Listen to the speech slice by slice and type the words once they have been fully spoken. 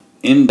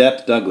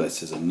InDepth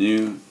Douglas is a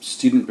new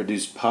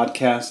student-produced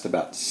podcast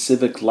about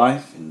civic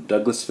life in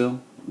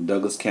Douglasville,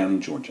 Douglas County,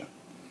 Georgia.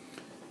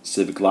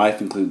 Civic life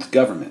includes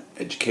government,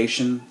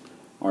 education,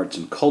 arts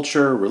and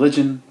culture,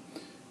 religion,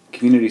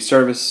 community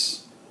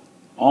service,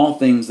 all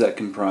things that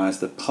comprise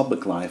the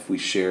public life we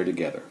share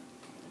together.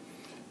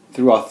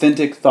 Through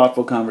authentic,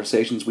 thoughtful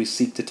conversations, we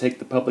seek to take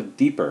the public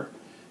deeper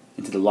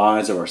into the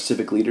lives of our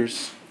civic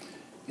leaders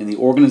and the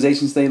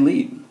organizations they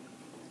lead,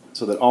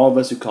 so that all of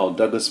us who call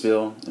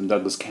Douglasville and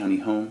Douglas County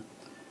home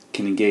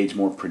can engage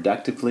more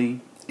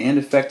productively and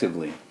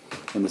effectively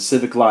in the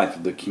civic life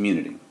of the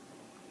community.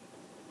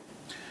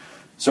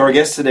 So our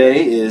guest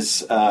today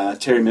is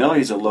Terry Miller.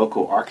 He's a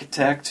local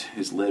architect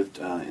who's lived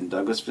in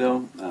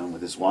Douglasville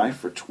with his wife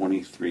for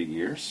 23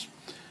 years.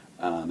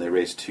 They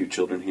raised 2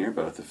 children here,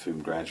 both of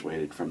whom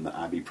graduated from the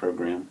IB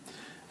program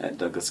at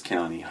Douglas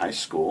County High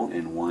School,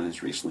 and one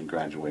has recently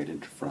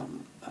graduated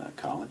from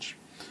college.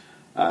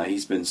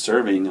 He's been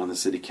serving on the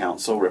City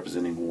Council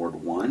representing Ward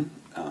 1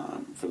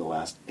 for the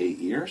last 8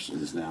 years.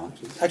 And is now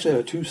Actually, I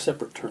had 2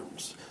 separate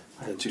terms.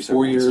 I had 2 4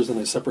 separate years, ones. and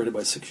I separated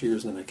by 6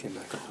 years, and then I came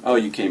back on. Oh,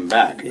 you came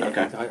back. Yeah,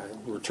 Okay. I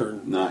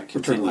returned. Not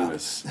returned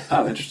continuous.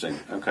 Oh, interesting.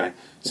 Okay.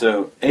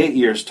 So 8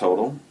 years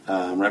total,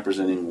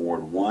 representing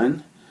Ward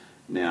 1.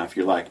 Now, if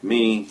you're like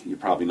me, you're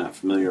probably not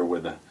familiar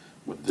with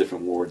what the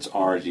different wards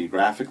are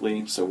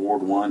geographically. So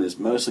Ward 1 is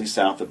mostly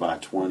south of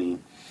I-20,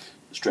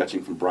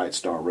 stretching from Bright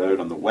Star Road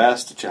on the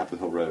west to Chapel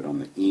Hill Road on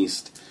the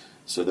east.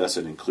 So thus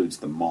it includes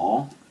the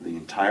mall, the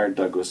entire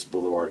Douglas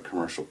Boulevard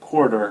commercial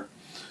corridor.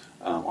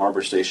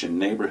 Arbor Station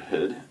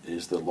neighborhood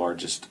is the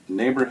largest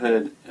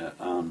neighborhood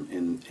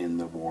in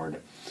the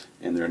ward,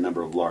 and there are a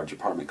number of large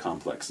apartment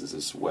complexes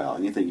as well.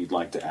 Anything you'd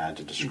like to add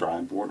to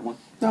describe Ward 1?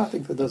 No, I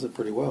think that does it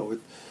pretty well.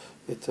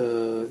 It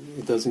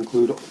does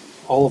include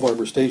all of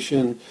Arbor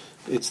Station.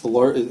 It's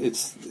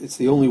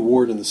the only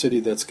ward in the city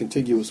that's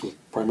contiguous with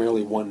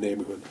primarily one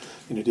neighborhood,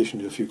 in addition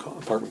to a few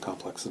apartment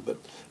complexes. But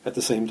at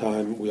the same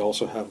time, we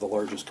also have the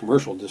largest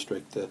commercial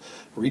district,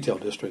 retail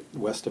district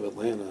west of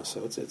Atlanta.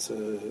 So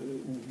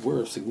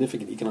we're a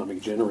significant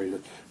economic generator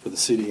for the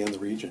city and the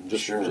region.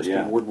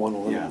 In Ward 1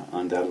 alone. Yeah,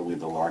 undoubtedly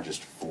the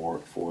largest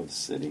for the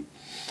city.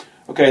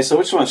 Okay, so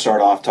I just want to start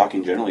off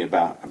talking generally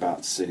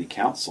about City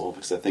Council,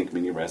 because I think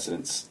many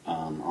residents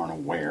aren't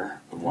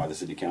aware of why the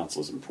City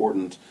Council is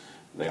important.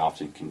 They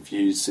often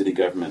confuse city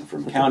government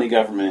from county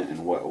government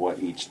and what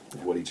each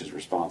is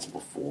responsible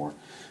for.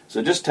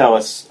 So just tell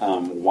us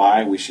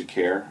why we should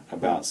care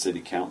about City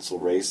Council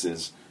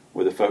races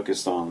with a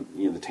focus on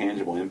the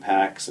tangible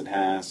impacts it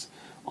has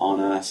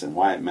on us and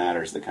why it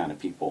matters the kind of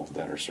people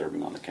that are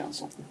serving on the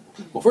council.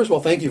 Well, first of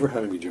all, thank you for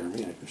having me,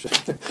 Jeremy. I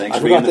appreciate it. Thanks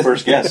for being the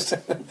first guest.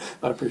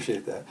 I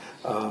appreciate that.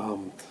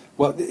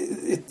 Well,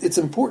 it's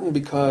important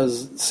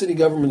because city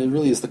government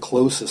really is the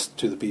closest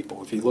to the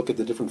people. If you look at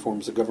the different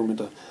forms of government,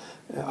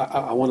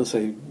 I want to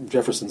say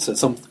Jefferson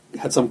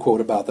had some quote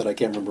about that. I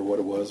can't remember what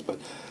it was,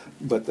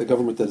 but the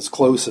government that is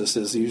closest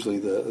is usually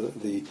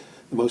the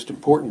most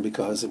important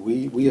because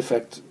we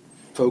affect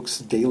folks'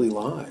 daily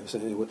lives.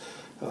 And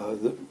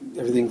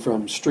everything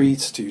from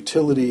streets to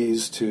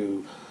utilities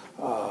to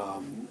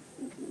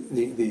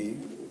the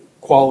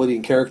quality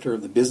and character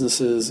of the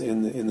businesses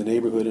in the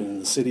neighborhood and in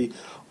the city.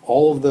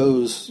 All of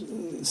those,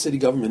 city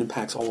government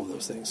impacts all of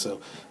those things.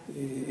 So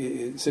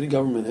city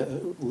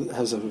government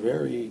has a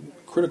very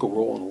critical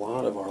role in a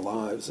lot of our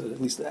lives,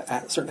 at least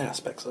certain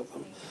aspects of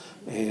them.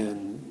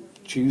 And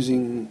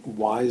choosing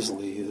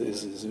wisely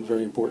is a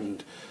very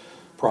important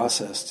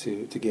process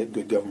to get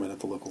good government at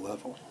the local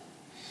level.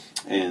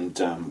 And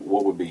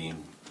what would be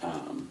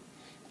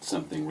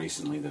something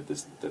recently that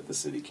the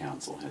City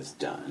Council has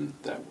done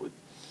that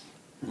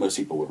most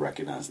people would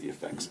recognize the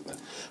effects of that?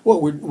 Well,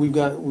 we've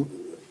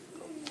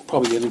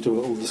probably get into a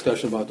little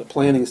discussion about the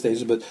planning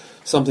stages, but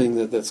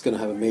something that's going to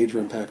have a major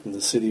impact in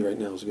the city right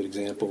now is a good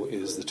example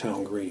is the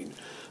town green.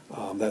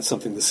 That's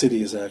something the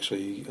city is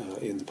actually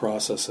in the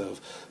process of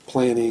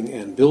planning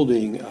and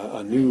building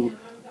a new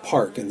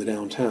park in the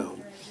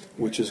downtown,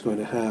 which is going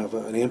to have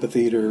an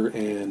amphitheater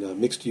and a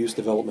mixed-use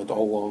development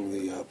all along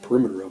the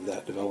perimeter of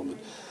that development.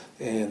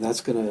 And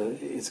it's going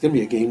to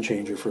be a game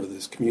changer for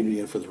this community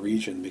and for the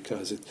region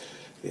because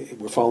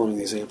we're following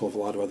the example of a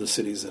lot of other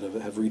cities that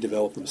have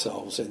redeveloped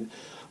themselves and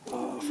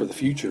for the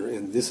future.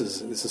 And this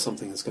is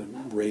something that's going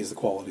to raise the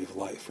quality of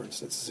life. For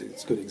instance,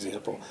 it's a good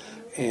example.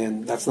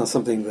 And that's not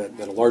something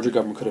that a larger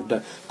government could have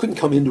done. Couldn't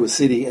come into a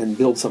city and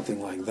build something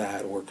like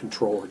that or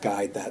control or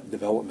guide that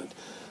development.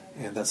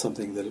 And that's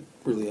something that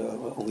really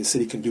only a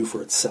city can do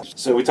for itself.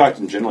 So we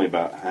talked generally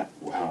about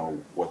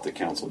what the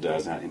council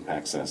does and how it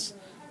impacts us.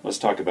 Let's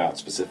talk about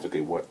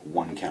specifically what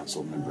one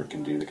council member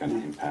can do to kind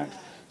of impact.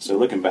 So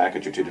looking back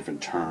at your 2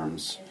 different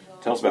terms,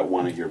 tell us about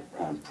one of your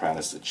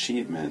proudest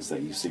achievements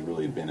that you see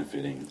really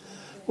benefiting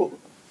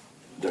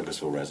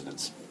Douglasville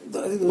residents.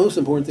 I think the most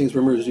important thing is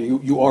remember is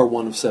you are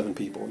one of 7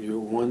 people. You're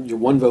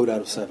one vote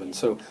out of 7.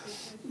 So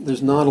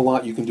there's not a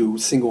lot you can do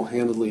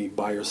single-handedly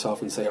by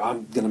yourself and say,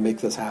 I'm going to make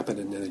this happen,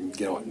 and then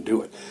get out and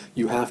do it.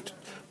 You have to.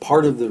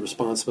 Part of the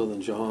responsibility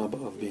and job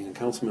of being a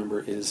council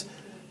member is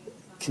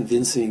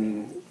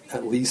convincing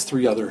at least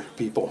 3 other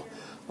people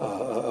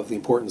of the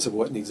importance of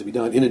what needs to be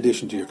done, in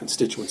addition to your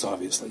constituents.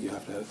 Obviously,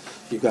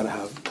 you've got to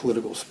have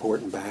political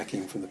support and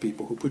backing from the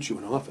people who put you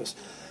in office,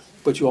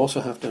 but you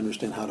also have to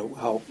understand how to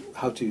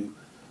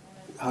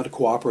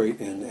cooperate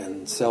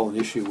and sell an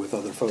issue with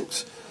other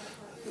folks,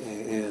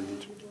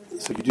 and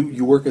so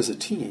you work as a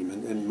team,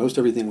 and most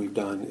everything we've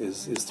done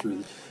is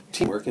through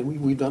teamwork,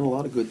 and we've done a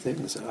lot of good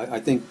things. I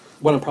think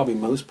what I'm probably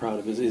most proud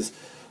of is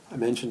I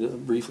mentioned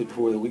it briefly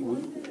before that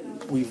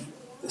we've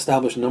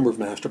established a number of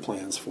master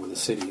plans for the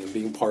city, and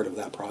being part of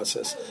that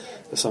process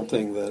is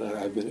something that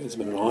it's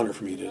been an honor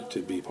for me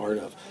to be part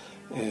of.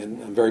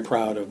 And I'm very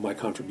proud of my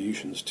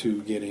contributions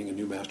to getting a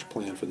new master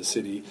plan for the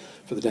city,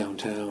 for the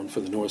downtown, for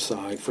the north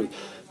side, for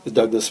the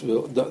Douglas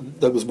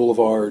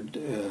Boulevard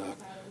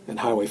and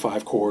Highway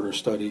 5 corridor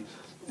study,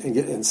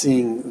 and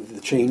seeing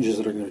the changes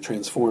that are going to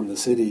transform the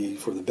city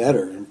for the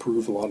better and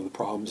improve a lot of the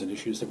problems and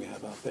issues that we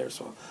have out there.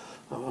 So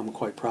I'm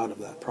quite proud of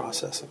that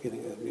process of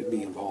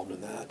being involved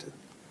in that.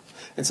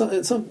 And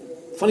some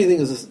funny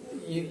thing is,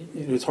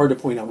 it's hard to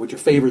point out what your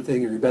favorite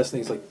thing or your best thing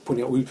is, like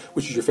pointing out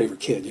which is your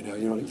favorite kid. You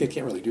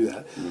can't really do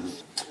that. Mm-hmm.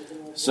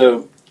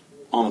 So,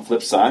 on the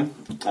flip side,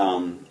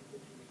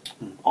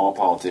 all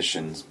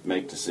politicians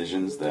make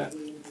decisions that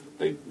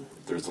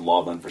there's a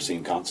law of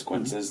unforeseen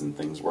consequences, and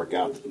things work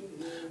out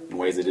in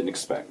ways they didn't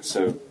expect.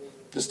 So,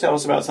 just tell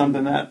us about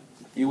something that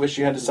you wish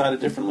you had decided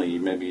differently.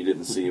 Maybe you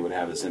didn't see it would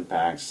have this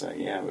impact. So,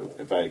 yeah,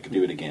 if I could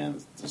do it again,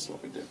 this is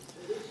what we do.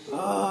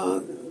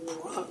 Well,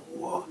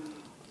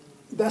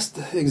 best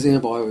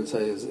example I would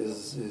say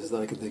is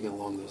that I can think of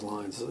along those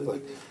lines.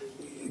 Like,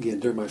 again,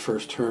 during my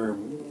first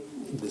term,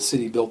 the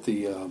city built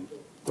the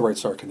Right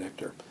Star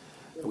connector.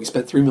 And we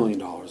spent $3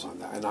 million on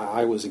that, and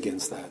I was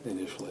against that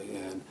initially,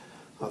 and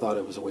I thought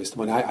it was a waste of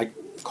money. I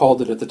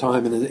called it at the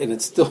time, and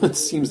it still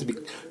seems to be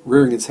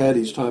rearing its head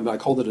each time, but I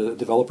called it a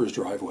developer's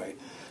driveway,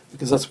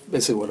 because that's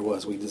basically what it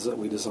was. We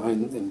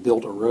designed and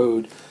built a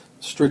road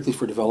strictly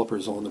for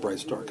developers on the Bright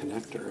Star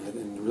connector,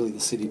 and really the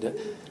city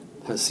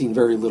has seen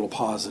very little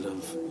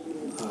positive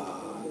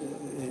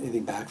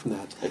anything back from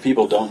that. If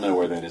people don't know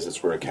where that is,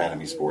 it's where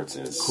Academy Sports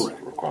is. Correct.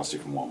 Across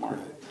from Walmart.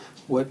 Right.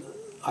 What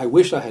I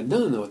wish I had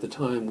done, though, at the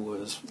time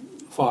was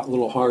fought a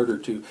little harder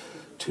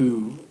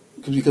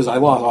because I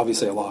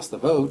lost the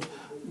vote,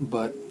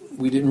 but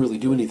we didn't really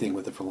do anything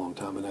with it for a long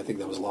time, and I think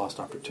that was a lost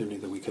opportunity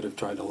that we could have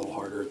tried a little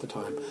harder at the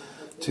time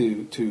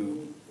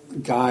to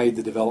guide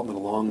the development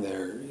along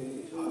there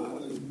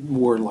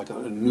more in like a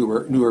new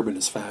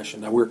urbanist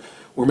fashion. Now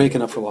we're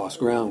making up for lost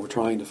ground. We're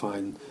trying to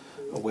find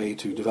a way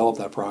to develop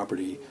that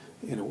property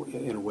in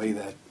a way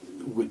that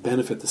would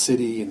benefit the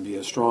city and be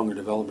a stronger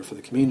development for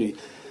the community.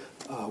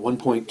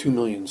 1.2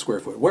 million square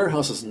foot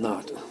warehouse is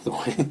not the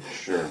way.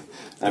 Sure.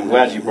 I'm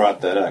glad you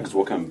brought that up, because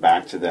we'll come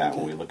back to that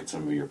when we look at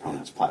some of your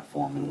opponent's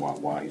platform and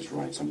why he's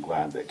right. So I'm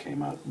glad that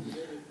came up.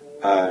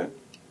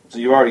 So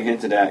you already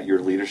hinted at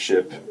your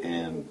leadership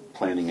in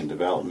planning and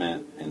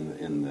development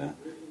and the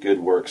good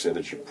work so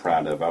that you're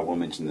proud of. I will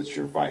mention that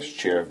you're vice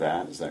chair of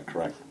that. Is that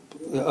correct?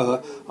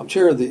 I'm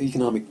chair of the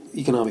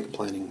Economic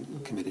Planning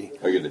Committee.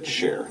 Oh, you're the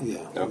chair?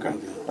 Yeah. Okay.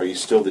 Are you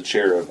still the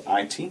chair of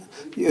IT? Yeah,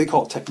 they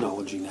call it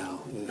technology now.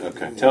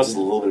 Okay. Tell us a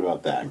little bit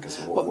about that, because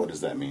what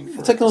does that mean for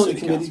the technology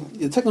city committee? council?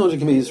 The technology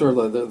committee is sort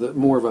of the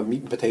more of a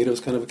meat and potatoes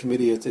kind of a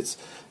committee. Handles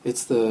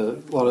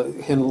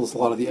a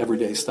lot of the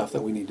everyday stuff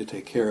that we need to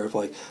take care of,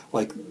 like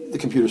the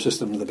computer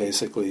system that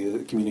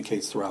basically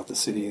communicates throughout the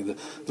city,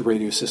 the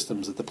radio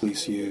systems that the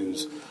police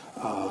use,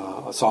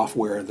 a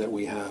software that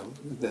we have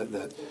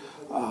that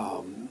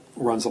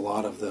runs a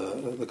lot of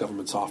the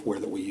government software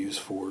that we use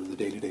for the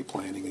day-to-day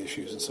planning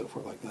issues and so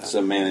forth like that.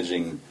 So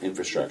managing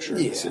infrastructure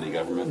in the city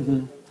government?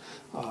 Mm-hmm.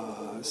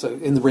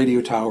 And the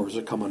radio towers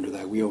that come under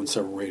that. We own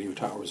several radio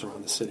towers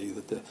around the city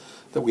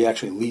that we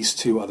actually lease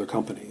to other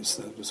companies.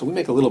 So we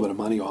make a little bit of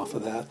money off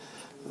of that.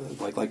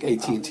 Like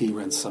AT&T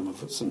rents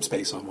some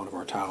space on one of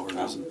our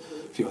towers, and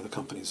a few other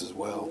companies as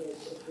well.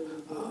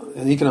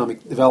 And the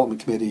Economic Development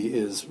Committee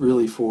is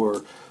really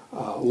for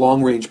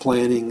long-range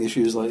planning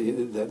issues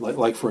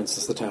like for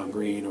instance, the town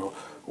green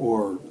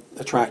or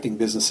attracting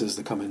businesses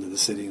that come into the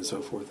city and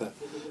so forth.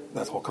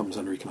 That all comes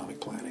under economic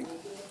planning.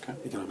 Okay.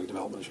 Economic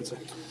development, I should say.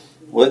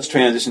 Well, let's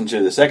transition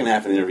to the second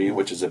half of the interview,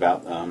 which is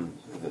about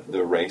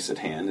the race at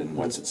hand and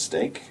what's at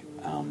stake.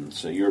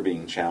 So you're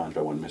being challenged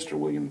by one Mr.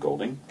 William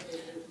Golding,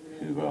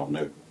 who I'll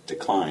note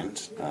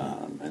declined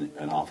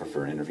an offer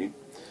for an interview.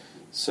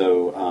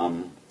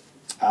 So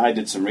I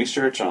did some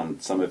research on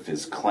some of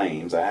his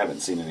claims. I haven't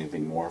seen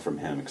anything more from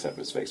him except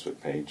his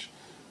Facebook page.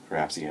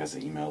 Perhaps he has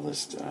an email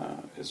list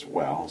as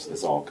well. So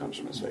this all comes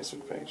from his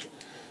Facebook page.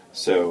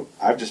 So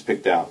I've just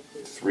picked out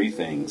 3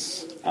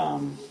 things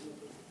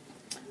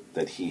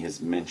that he has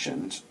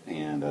mentioned,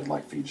 and I'd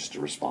like for you just to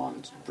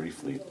respond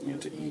briefly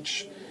to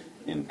each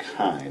in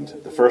kind.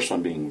 The first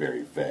one being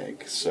very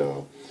vague.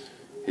 So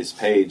his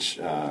page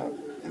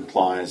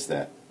implies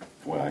that,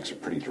 well, actually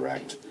pretty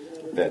direct,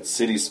 that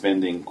city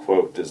spending,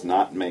 quote, does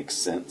not make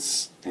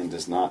sense and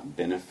does not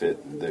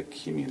benefit the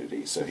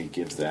community. So he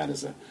gives that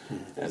as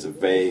a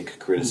vague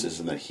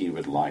criticism that he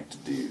would like to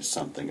do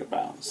something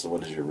about. So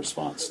what is your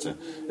response to,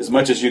 as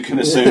much as you can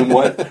assume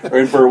what or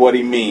infer what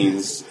he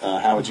means,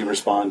 how would you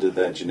respond to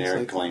that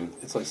generic claim?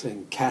 It's like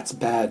saying cat's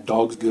bad,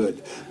 dog's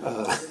good.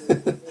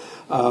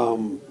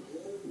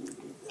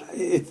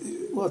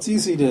 It's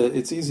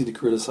easy to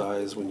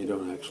criticize when you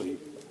don't actually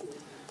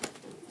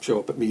show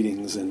up at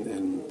meetings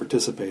and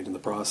participate in the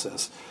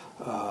process.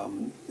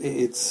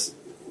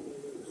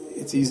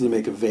 It's easy to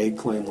make a vague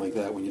claim like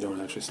that when you don't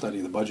actually study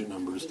the budget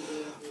numbers.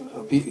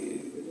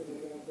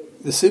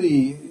 The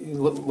city.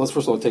 Let's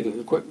first of all take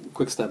a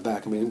quick step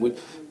back. I mean,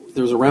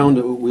 there was a round.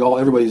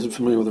 Everybody's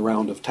familiar with the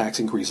round of tax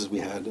increases we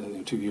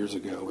had 2 years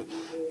ago,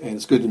 and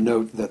it's good to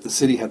note that the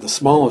city had the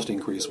smallest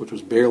increase, which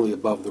was barely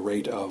above the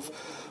rate of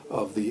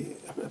the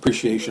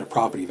appreciation of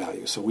property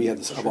value. So we had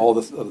this,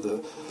 of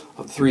the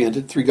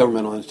three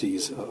governmental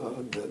entities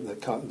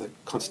that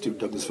constitute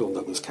Douglasville and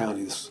Douglas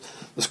County,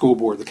 the school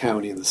board, the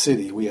county, and the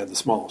city. We had the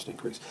smallest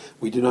increase.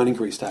 We did not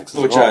increase taxes,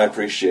 which I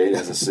appreciate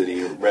as a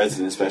city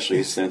resident,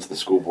 especially since the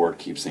school board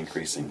keeps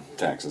increasing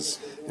taxes.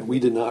 And we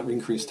did not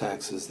increase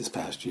taxes this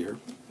past year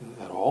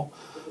at all.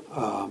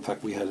 In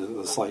fact, we had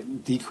a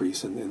slight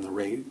decrease in the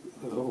rate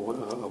of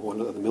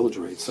the millage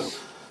rate. So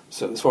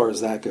as far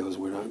as that goes,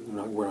 we're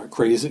not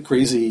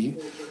crazy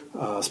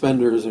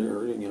spenders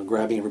or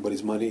grabbing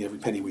everybody's money, every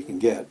penny we can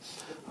get.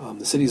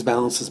 The city's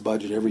balanced its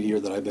budget every year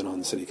that I've been on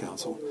the city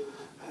council,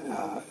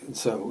 and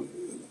so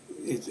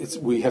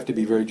we have to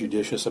be very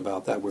judicious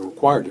about that. We're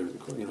required to,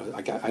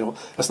 I don't.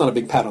 That's not a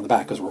big pat on the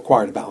back because we're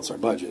required to balance our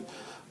budget.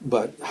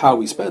 But how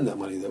we spend that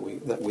money,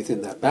 that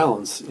within that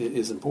balance,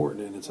 is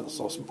important, and it's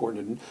also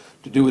important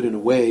to do it in a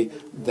way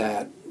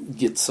that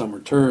gets some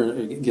return,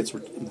 or gets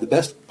the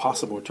best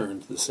possible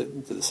return to the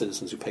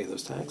citizens who pay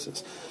those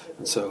taxes.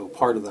 And so,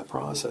 part of that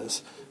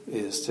process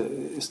is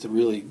to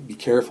really be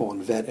careful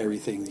and vet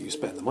everything that you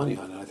spend the money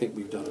on. And I think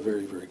we've done a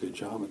very, very good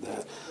job at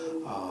that.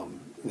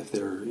 If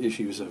there are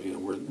issues of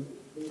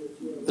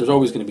there's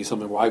always going to be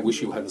something where I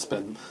wish you had to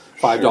spend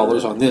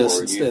 $5 on this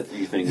or instead.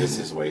 You think this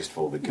is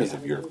wasteful because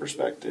of your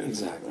perspective.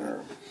 Exactly.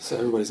 So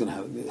everybody's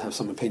going to have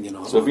some opinion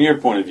on it. So from your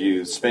point of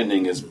view,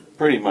 spending is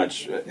pretty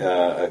much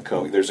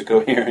there's a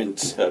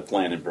coherent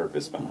plan and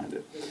purpose behind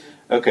it.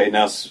 Okay,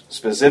 now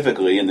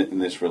specifically, and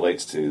this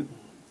relates to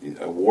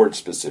a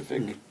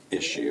ward-specific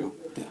issue,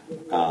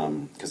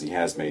 because he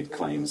has made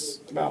claims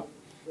about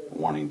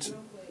wanting to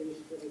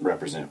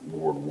represent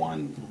Ward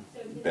 1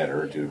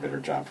 better, do a better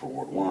job for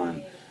Ward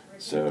 1.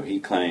 So he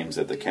claims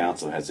that the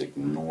council has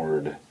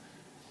ignored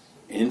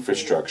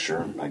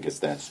infrastructure, I guess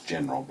that's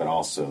general, but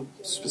also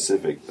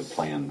specific, the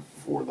plan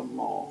for the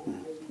mall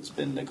has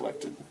been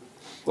neglected.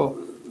 Well,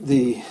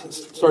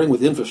 starting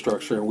with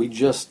infrastructure,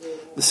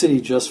 the city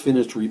just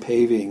finished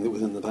repaving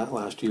within that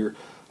last year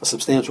a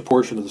substantial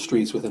portion of the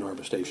streets within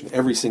Arbor Station.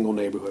 Every single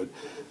neighborhood,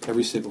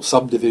 every single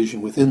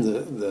subdivision within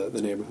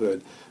the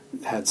neighborhood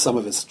had some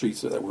of its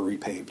streets that were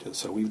repaved. And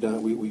so we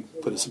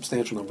put a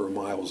substantial number of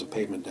miles of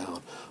pavement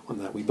down on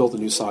that. We built a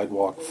new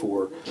sidewalk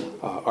for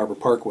Arbor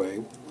Parkway,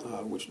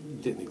 which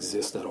didn't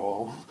exist at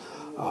all.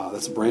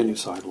 That's a brand new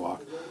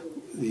sidewalk.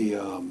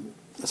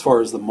 As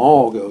far as the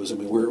mall goes, I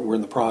mean, we're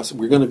in the process.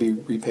 We're going to be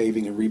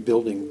repaving and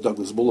rebuilding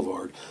Douglas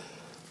Boulevard.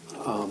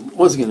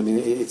 Once again, I mean,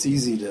 it's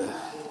easy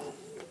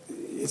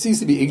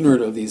to be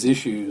ignorant of these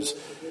issues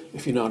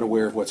if you're not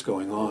aware of what's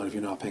going on, if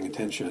you're not paying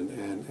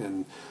attention.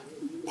 And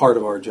part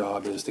of our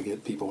job is to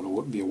get people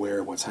to be aware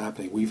of what's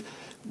happening.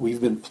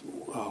 We've been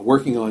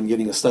working on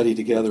getting a study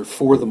together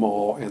for the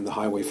mall and the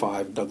Highway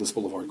 5 Douglas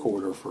Boulevard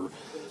corridor for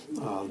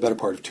the better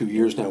part of 2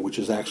 years now, which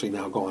has actually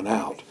now gone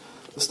out.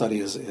 The study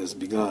has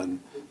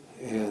begun.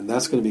 And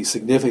that's going to be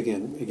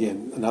significant,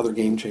 again, another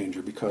game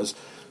changer, because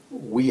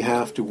we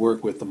have to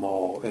work with the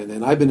mall.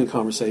 And I've been in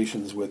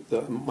conversations with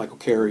Michael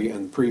Carey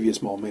and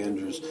previous mall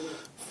managers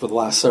for the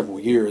last several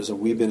years,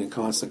 and we've been in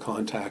constant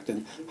contact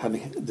and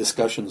having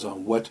discussions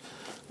on what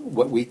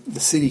the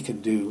city can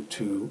do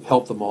to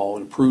help the mall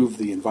and improve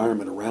the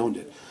environment around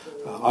it.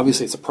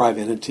 Obviously, it's a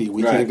private entity.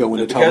 We can't go in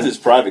and tell them. Because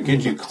it's private,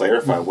 could you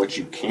clarify what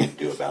you can't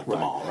do about the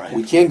mall, right?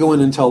 We can't go in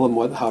and tell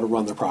them how to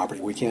run their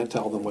property. We can't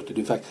tell them what to do.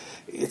 In fact,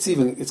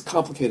 it's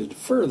complicated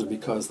further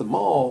because the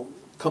mall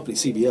company,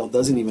 CBL,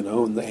 doesn't even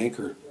own the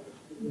anchor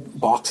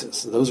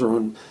boxes. Those are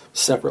owned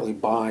separately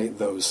by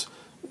those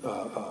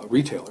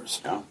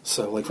retailers. Oh,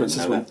 so, like, for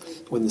instance,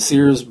 when the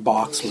Sears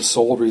box was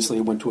sold recently,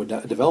 it went to a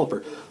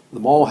developer. The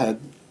mall had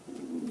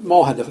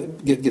to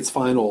get its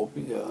final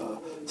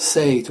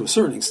say to a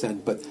certain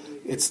extent, but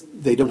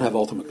they don't have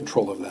ultimate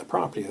control over that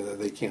property.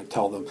 They can't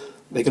tell them.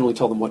 They can only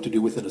tell them what to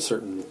do within a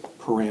certain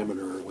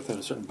parameter, within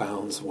a certain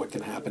bounds of what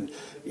can happen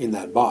in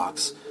that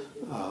box.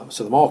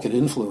 So the mall can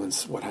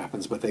influence what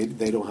happens, but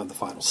they don't have the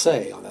final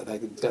say on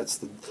that. That's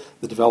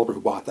the developer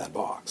who bought that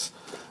box.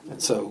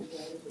 And so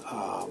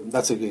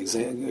that's a good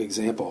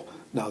example.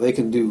 Now, they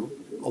can do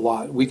a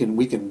lot. We can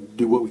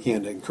do what we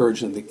can to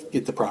encourage them to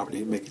get the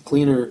property, make it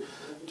cleaner,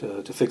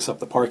 to fix up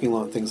the parking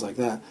lot, things like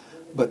that.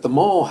 But the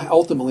mall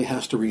ultimately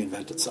has to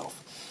reinvent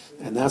itself.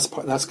 And that's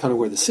kind of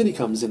where the city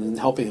comes in and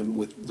helping him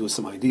with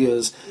some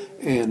ideas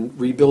and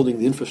rebuilding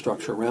the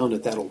infrastructure around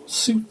it that'll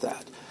suit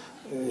that.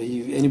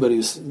 Anybody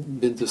who's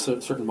been to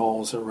certain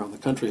malls around the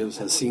country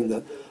has seen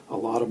that a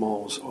lot of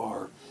malls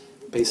are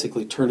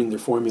basically turning their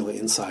formula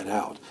inside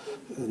out.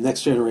 The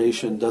next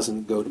generation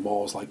doesn't go to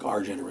malls like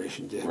our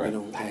generation did. Right.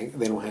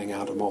 They don't hang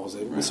out at malls.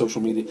 With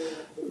social media,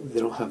 they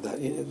don't have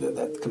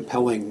that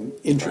compelling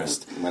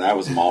interest. Right. When I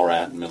was a mall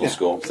rat in middle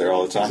school, I was there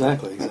all the time.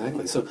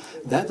 Exactly. So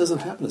that doesn't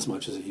happen as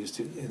much as it used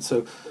to. And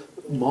so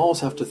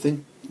malls have to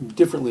think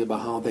differently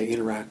about how they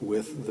interact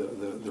with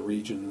the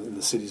region and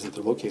the cities that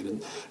they're located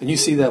in. And you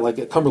see that,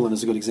 like Cumberland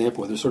is a good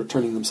example, where they're sort of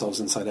turning themselves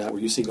inside out,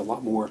 where you see a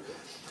lot more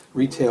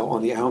retail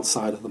on the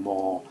outside of the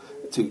mall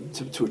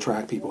to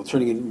attract people,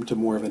 turning it into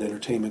more of an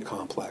entertainment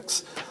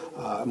complex,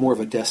 more of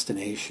a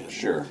destination.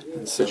 Sure.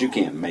 So, but you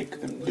can't make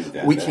them do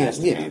that. We can't,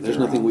 there's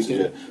nothing we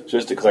can.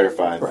 Just to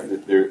clarify,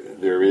 right.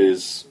 there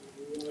is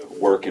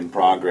work in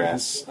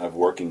progress of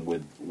working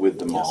with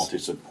the mall to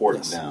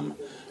support them.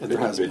 And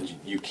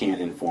but you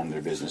can't inform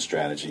their business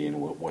strategy and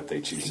what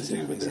they choose to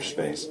do with their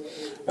space.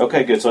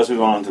 Okay, good. So let's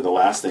move on to the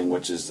last thing,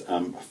 which is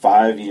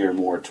 5-year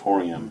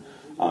moratorium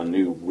on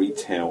new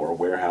retail or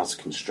warehouse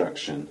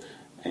construction.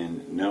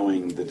 And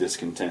knowing the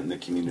discontent in the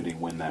community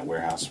when that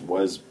warehouse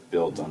was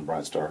built on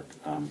Bright Star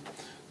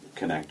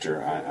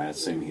Connector, I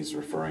assume he's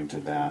referring to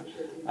that.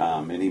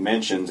 And he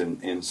mentions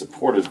in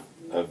support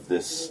of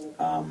this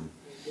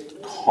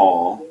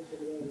call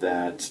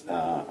that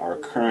our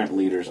current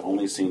leaders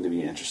only seem to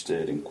be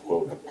interested in,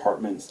 quote,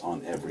 apartments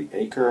on every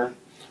acre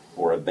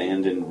or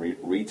abandoned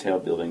retail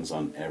buildings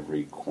on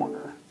every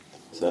corner.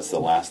 So that's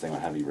the last thing I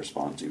have you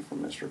respond to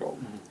from Mr.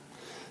 Golden.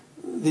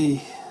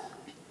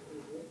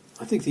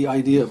 I think the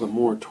idea of a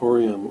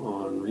moratorium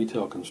on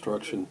retail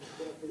construction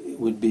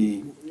would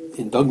be,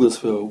 in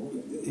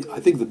Douglasville, I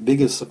think the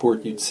biggest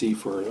support you'd see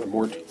for a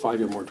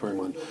 5-year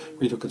moratorium on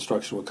retail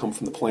construction would come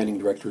from the planning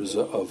directors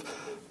of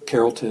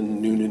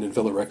Carrollton, Noonan, and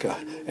Villa Rica,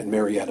 and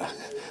Marietta.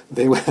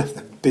 They would have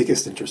the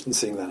biggest interest in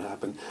seeing that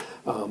happen.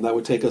 That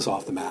would take us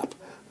off the map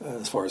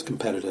as far as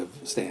competitive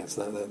stance.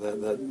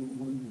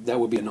 That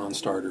would be a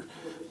non-starter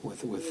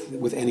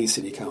with any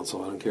city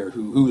council. I don't care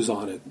who's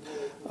on it.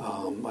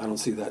 I don't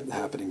see that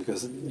happening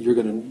because you're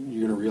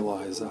gonna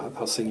realize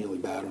how singularly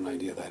bad an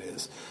idea that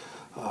is.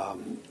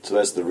 So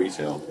that's the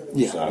retail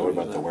side. What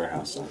about the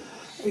warehouse side?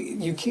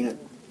 You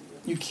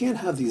can't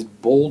have these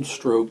bold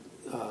stroke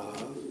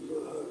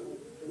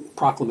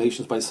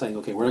proclamations by saying,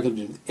 okay, we're not going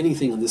to do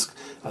anything on this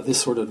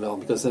sort of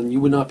development, because then you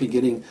would not be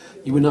getting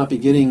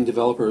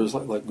developers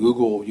like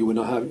Google. You would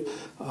not have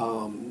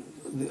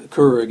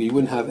Keurig. You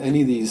wouldn't have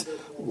any of these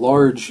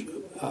large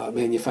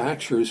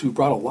manufacturers who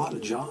brought a lot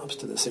of jobs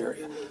to this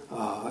area.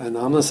 And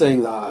I'm not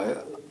saying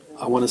that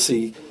I want to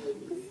see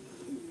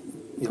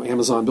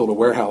Amazon build a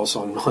warehouse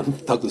on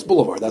Douglas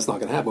Boulevard. That's not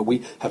going to happen.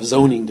 We have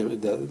zoning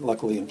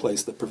luckily in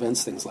place that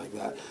prevents things like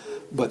that.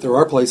 But there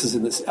are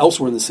places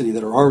elsewhere in the city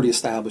that are already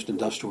established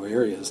industrial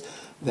areas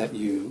that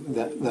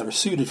are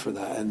suited for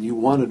that, and you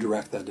want to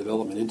direct that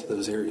development into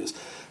those areas.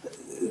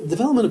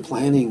 Development and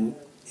planning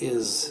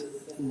is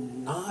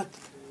not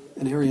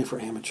an area for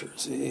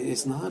amateurs.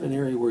 It's not an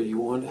area where you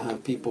want to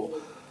have people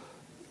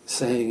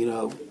saying,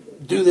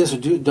 do this or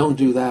don't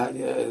do that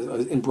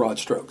in broad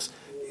strokes.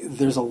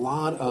 There's a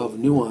lot of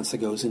nuance that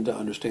goes into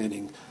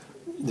understanding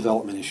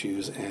development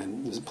issues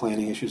and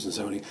planning issues and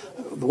zoning.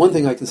 The one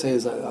thing I can say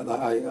is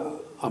that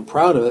I'm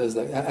proud of is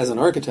that as an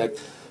architect,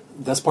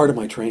 that's part of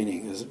my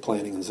training is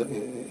planning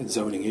and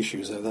zoning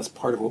issues. That's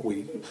part of what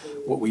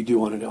we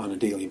do on a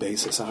daily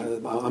basis.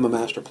 I'm a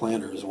master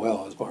planner as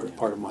well as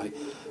part of my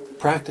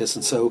practice,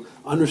 and so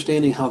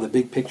understanding how the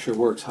big picture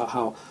works,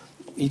 how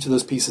each of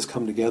those pieces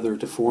come together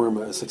to form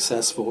a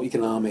successful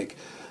economic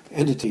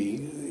entity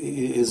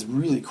is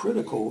really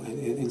critical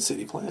in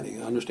city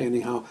planning.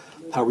 Understanding how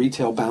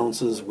retail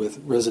balances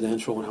with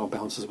residential and how it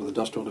balances with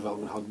industrial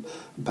development, how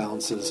it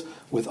balances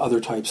with other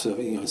types of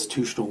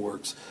institutional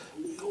works.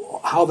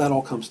 How that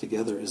all comes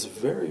together is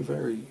very,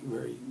 very,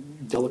 very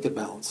delicate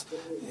balance.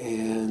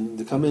 And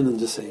to come in and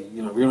just say,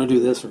 we're going to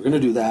do this, we're going to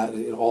do that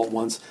all at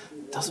once,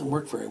 doesn't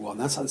work very well. And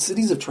that's how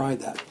cities have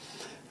tried that.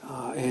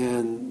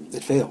 And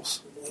it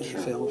fails.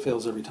 It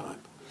fails every time.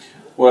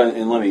 Well,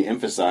 and let me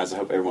emphasize, I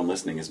hope everyone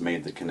listening has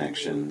made the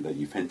connection that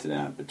you've hinted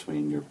at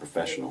between your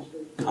professional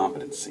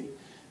competency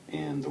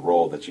and the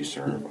role that you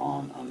serve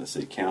on the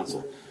city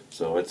council.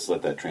 So let's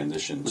let that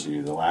transition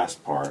to the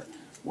last part,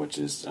 which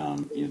is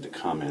the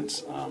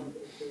comments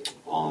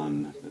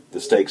on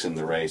the stakes in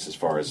the race as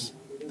far as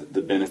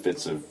the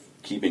benefits of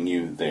keeping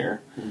you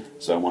there.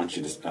 So I want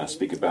you to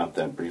speak about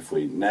that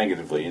briefly,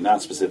 negatively, and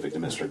not specific to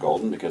Mr.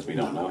 Golden because we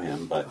don't know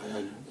him, but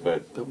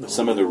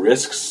some of the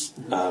risks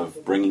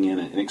of bringing in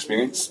an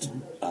inexperienced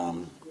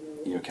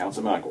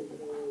councilman. Like,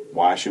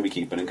 why should we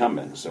keep an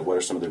incumbent? So what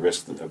are some of the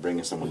risks of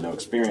bringing someone with no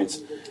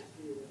experience?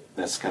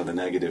 That's kind of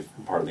the negative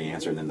part of the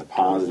answer. And then the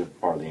positive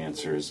part of the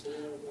answer is,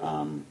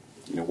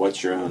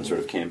 what's your own sort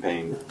of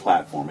campaign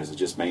platform? Is it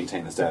just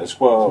maintain the status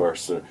quo, or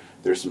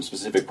there's some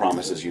specific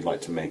promises you'd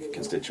like to make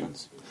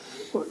constituents?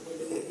 Well,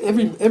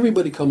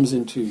 everybody comes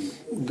into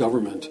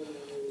government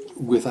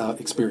without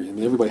experience. I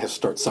mean, everybody has to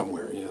start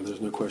somewhere. There's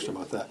no question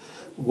about that.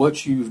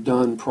 What you've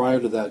done prior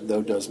to that,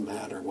 though, does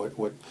matter.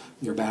 What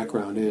your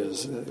background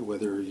is,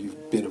 whether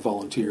you've been a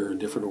volunteer in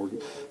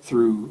different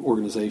through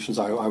organizations.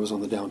 I was on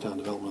the Downtown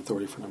Development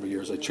Authority for a number of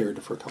years. I chaired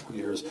it for a couple of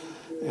years,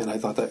 and I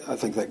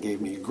think that gave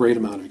me a great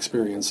amount of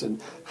experience in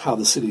how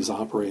the city's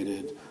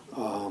operated.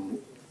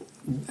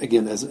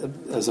 Again, as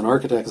an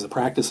architect, as a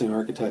practicing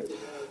architect,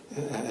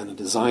 and a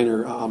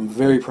designer, I'm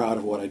very proud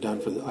of what I've done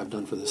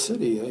for the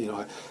city.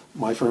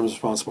 My firm is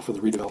responsible for the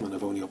redevelopment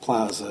of O'Neill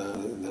Plaza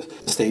and the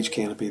stage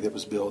canopy that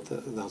was built.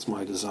 That was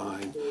my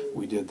design.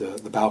 We did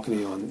the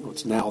balcony on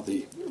what's now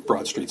the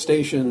Broad Street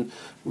Station.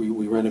 We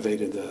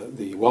renovated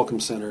the Welcome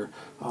Center.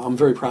 I'm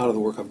very proud of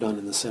the work I've done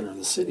in the center of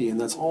the city, and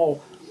that's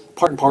all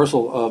part and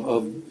parcel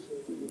of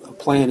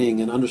planning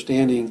and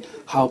understanding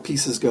how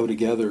pieces go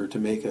together to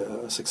make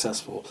a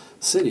successful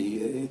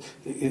city.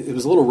 It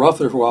was a little rough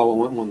there for a while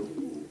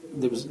when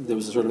there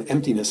was a sort of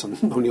emptiness on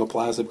O'Neill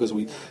Plaza because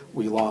we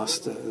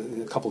lost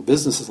a couple of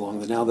businesses along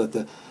there. Now that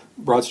the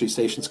Broad Street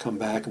Station's come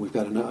back and we've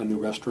got a new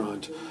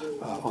restaurant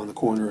on the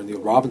corner in the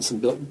old Robinson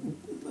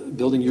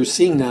building, you're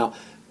seeing now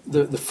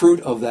the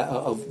fruit of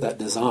that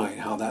design,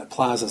 how that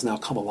plaza has now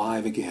come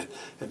alive again,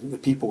 and the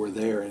people were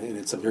there, and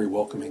it's a very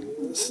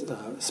welcoming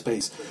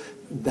space.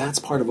 That's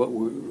part of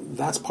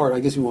I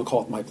guess you want to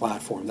call it my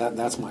platform.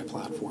 That's my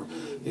platform,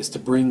 is to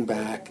bring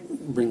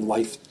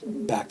life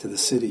back to the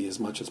city as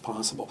much as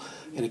possible.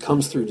 And it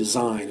comes through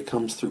design, it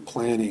comes through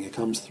planning, it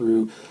comes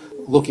through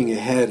looking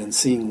ahead and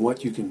seeing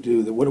what you can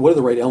do. What are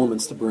the right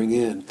elements to bring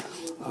in?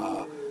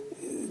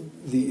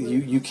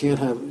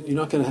 You're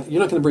not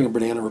going to bring a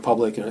Banana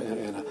Republic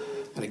and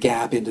a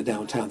Gap into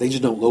downtown. They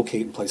just don't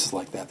locate in places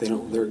like that. They're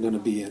going to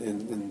be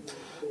in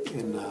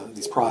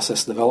these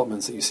process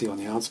developments that you see on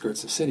the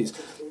outskirts of cities.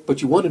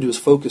 But you want to do is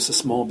focus the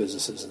small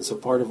businesses, and so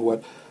part of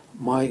what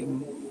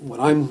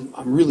I'm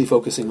really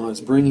focusing on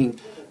is bringing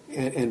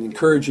and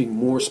encouraging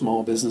more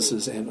small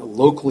businesses and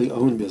locally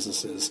owned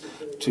businesses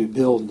to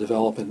build and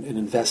develop and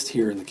invest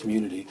here in the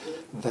community.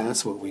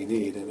 That's what we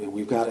need, and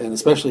we've got, and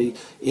especially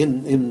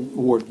in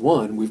Ward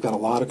 1, we've got a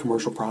lot of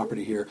commercial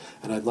property here,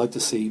 and I'd like to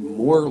see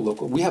more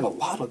local. We have a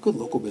lot of good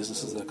local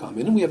businesses that come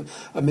in, and we have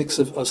a mix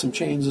of some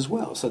chains as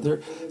well.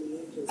 So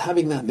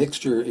having that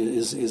mixture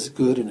is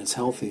good and it's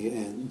healthy,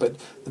 but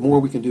the more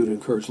we can do to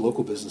encourage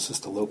local businesses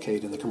to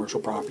locate in the commercial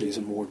properties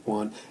in Ward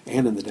 1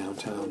 and in the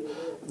downtown,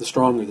 the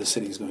stronger the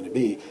city is going to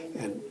be.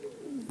 And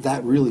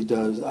that really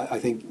does, I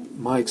think,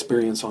 my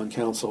experience on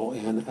council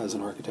and as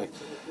an architect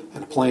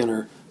and a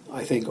planner,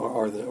 I think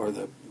are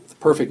the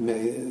perfect,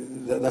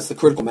 that's the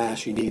critical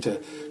mass you need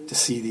to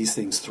see these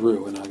things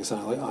through. And like I said,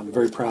 I'm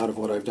very proud of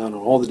what I've done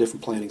on all the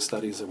different planning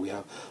studies that we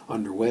have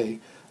underway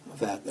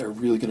that are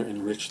really going to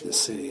enrich this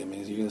city. I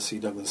mean, you're going to see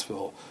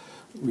Douglasville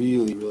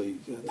really, really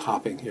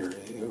hopping here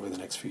over the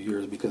next few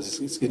years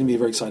because it's going to be a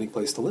very exciting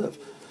place to live.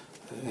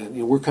 And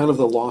we're kind of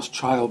the lost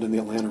child in the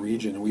Atlanta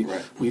region. And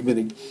we've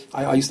been.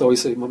 I used to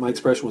always say my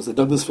expression was that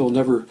Douglasville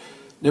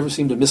never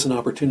seemed to miss an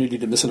opportunity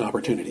to miss an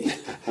opportunity.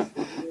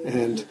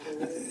 and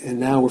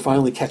now we're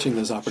finally catching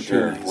those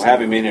opportunities. Sure. Well,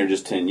 having been here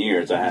just 10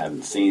 years, I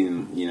haven't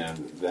seen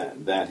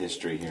that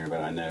history here, but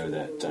I know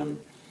that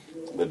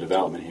the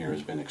development here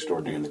has been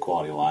extraordinary, and the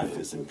quality of life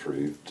has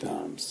improved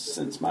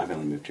since my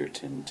family moved here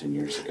 10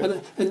 years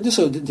ago. And just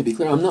so to be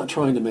clear, I'm not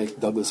trying to make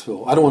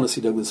Douglasville. I don't want to see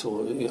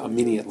Douglasville a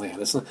mini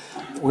Atlanta.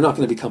 We're not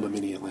going to become a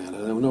mini Atlanta,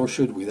 nor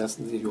should we. If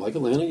you like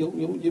Atlanta,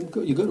 you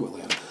go to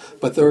Atlanta.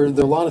 But there are a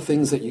lot of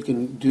things that you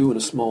can do in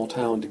a small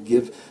town to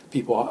give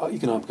people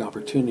economic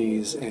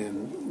opportunities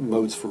and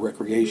modes for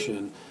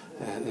recreation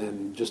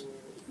and just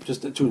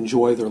to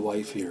enjoy their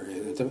life here,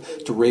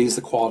 to raise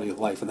the quality of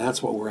life, and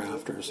that's what we're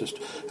after.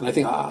 And I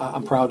think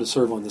I'm proud to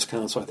serve on this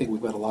council. I think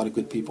we've got a lot of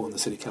good people in the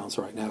city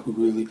council right now who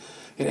really,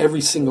 and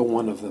every single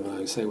one of them,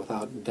 I say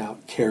without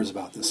doubt, cares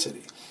about this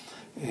city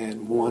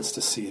and wants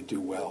to see it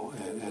do well.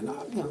 And I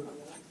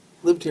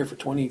lived here for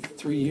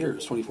 24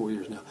 years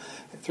now.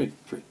 Three,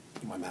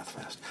 my math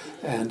fast.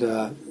 And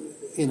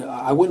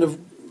I wouldn't have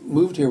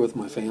moved here with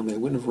my family. I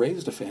wouldn't have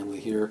raised a family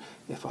here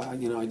if I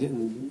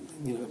didn't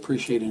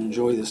appreciate and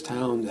enjoy this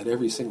town at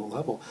every single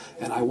level.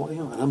 And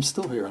and I'm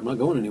still here. I'm not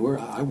going anywhere.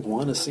 I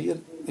want to see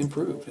it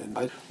improved.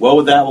 Well,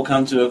 with that, we'll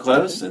come to a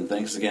close. And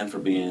thanks again for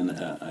being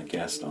a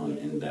guest on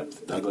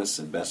InDepth Douglas.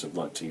 And best of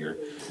luck to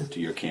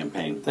your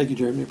campaign. Thank you,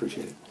 Jeremy.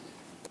 Appreciate it.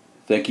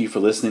 Thank you for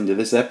listening to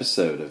this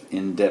episode of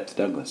InDepth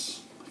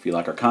Douglas. If you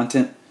like our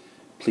content,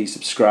 please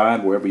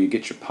subscribe wherever you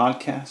get your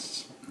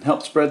podcasts and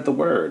help spread the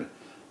word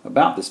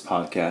about this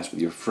podcast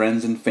with your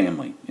friends and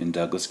family in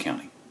Douglas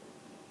County.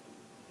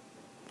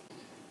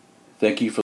 Thank you for